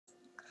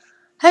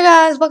Hey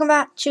guys, welcome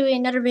back to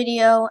another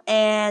video,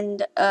 and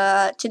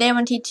today I'm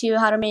going to teach you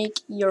how to make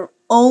your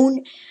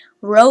own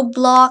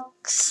Roblox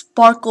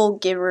sparkle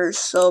givers.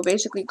 So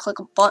basically click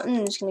a button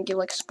and it's going to give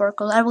like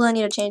sparkles. I really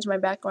need to change my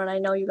background. I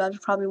know you guys are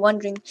probably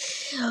wondering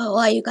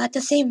why you got the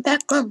same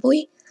background,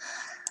 boy.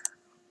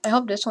 I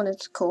hope this one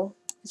is cool.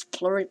 It's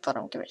blurry, but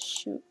I don't give a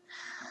shoot.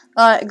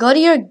 Go to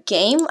your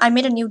game. I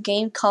made a new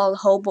game called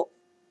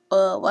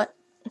what?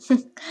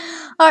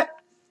 Alright.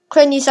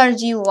 Create new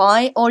starters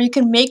UI, or you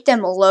can make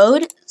them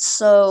load.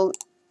 So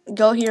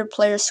go here,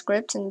 player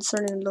script, and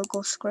insert in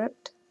local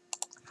script.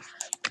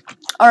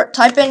 Or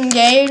type in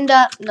game.Players.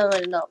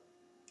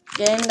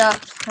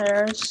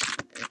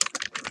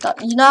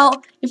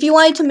 If you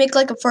wanted to make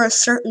like for a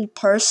certain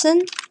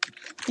person,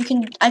 you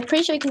can. I'm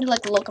pretty sure you can do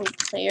like local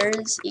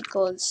players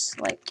equals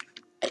like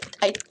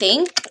I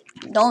think.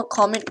 Don't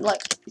comment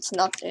like it's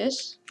not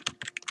this.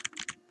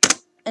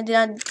 And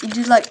then you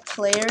do like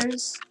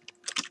players.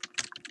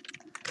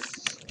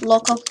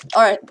 Local.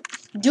 Alright,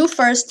 do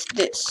first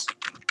this.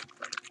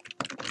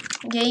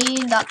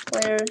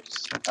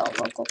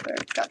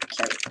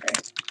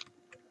 game.Players.LocalPlayer.Character.Head.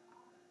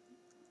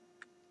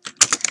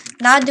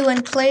 Now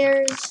doing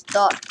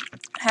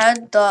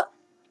players.head.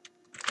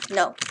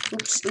 No,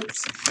 oops.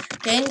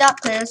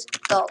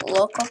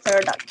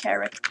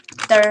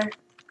 game.Players.LocalPlayer.Character.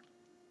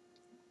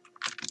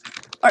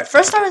 Alright,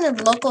 first start with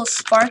the local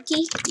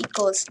Sparky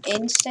equals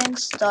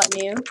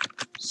Instance.new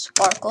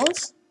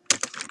sparkles.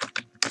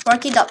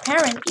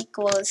 Sparky.Parent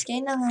equals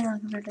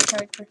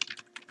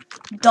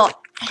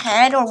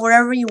game.Head or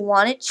whatever you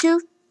want it to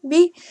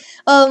be.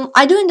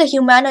 I do in the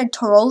humanoid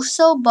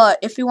torso, but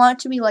if you want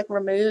it to be like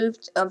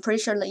removed, I'm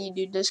pretty sure that you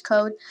do this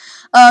code.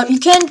 You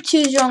can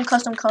choose your own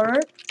custom color.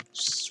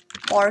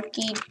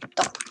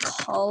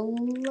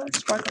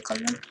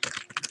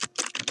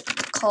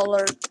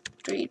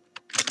 Sparky.Color3.Color.Green.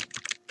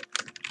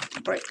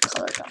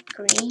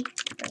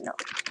 No,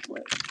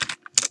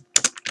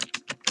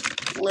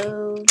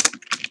 blue.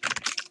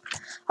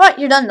 Alright,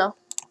 you're done though.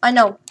 I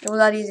know, it was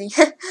that easy.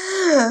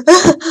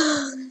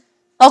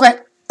 Okay,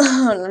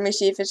 let me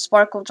see if its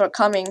sparkles are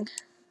coming.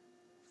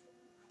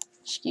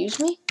 Excuse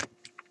me?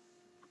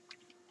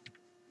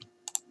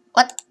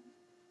 What?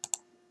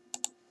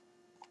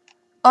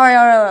 Alright,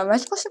 am I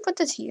supposed to put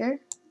this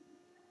here?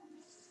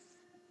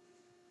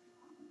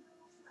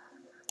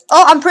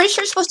 Oh, I'm pretty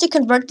sure you're supposed to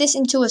convert this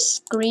into a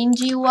screen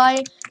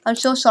GUI. I'm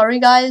so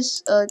sorry,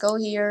 guys. Go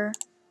here,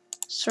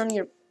 turn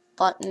your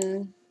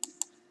button,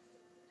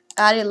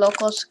 add a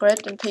local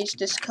script, and paste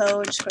this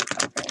code.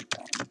 Script.Parent.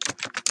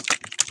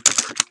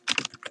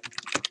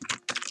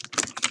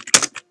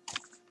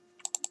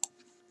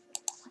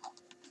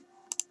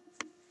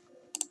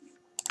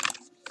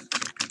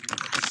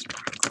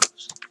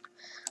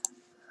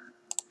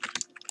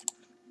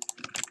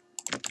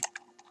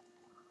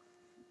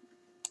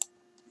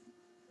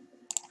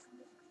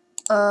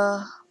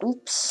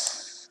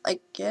 Oops. I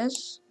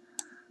guess.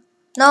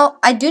 No,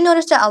 I do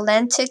notice that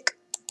Atlantic.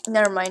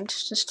 Never mind.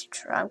 Just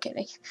try. I'm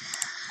kidding.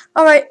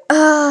 Alright,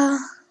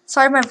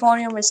 sorry my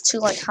volume is too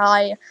like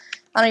high.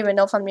 I don't even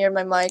know if I'm near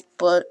my mic,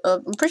 but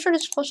I'm pretty sure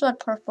it's supposed to have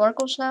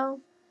sparkles now.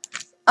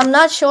 I'm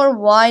not sure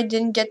why I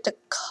didn't get the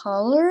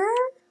color.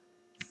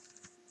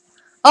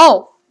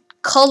 Oh,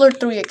 color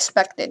 3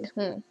 expected.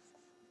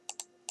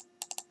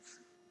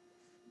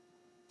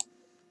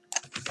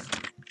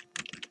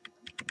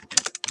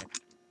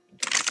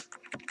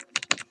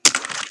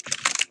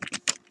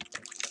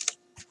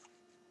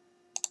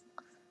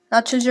 Now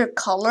choose your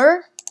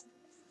color.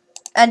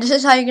 And this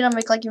is how you're gonna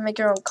make you make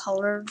your own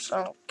colors.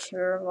 I don't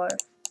care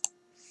what.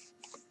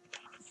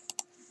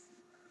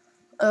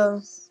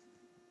 Yeah,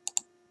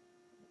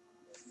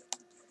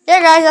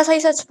 guys, that's how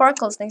you set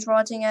sparkles. Thanks for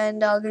watching,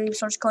 and I'll give you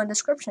source code in the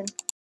description.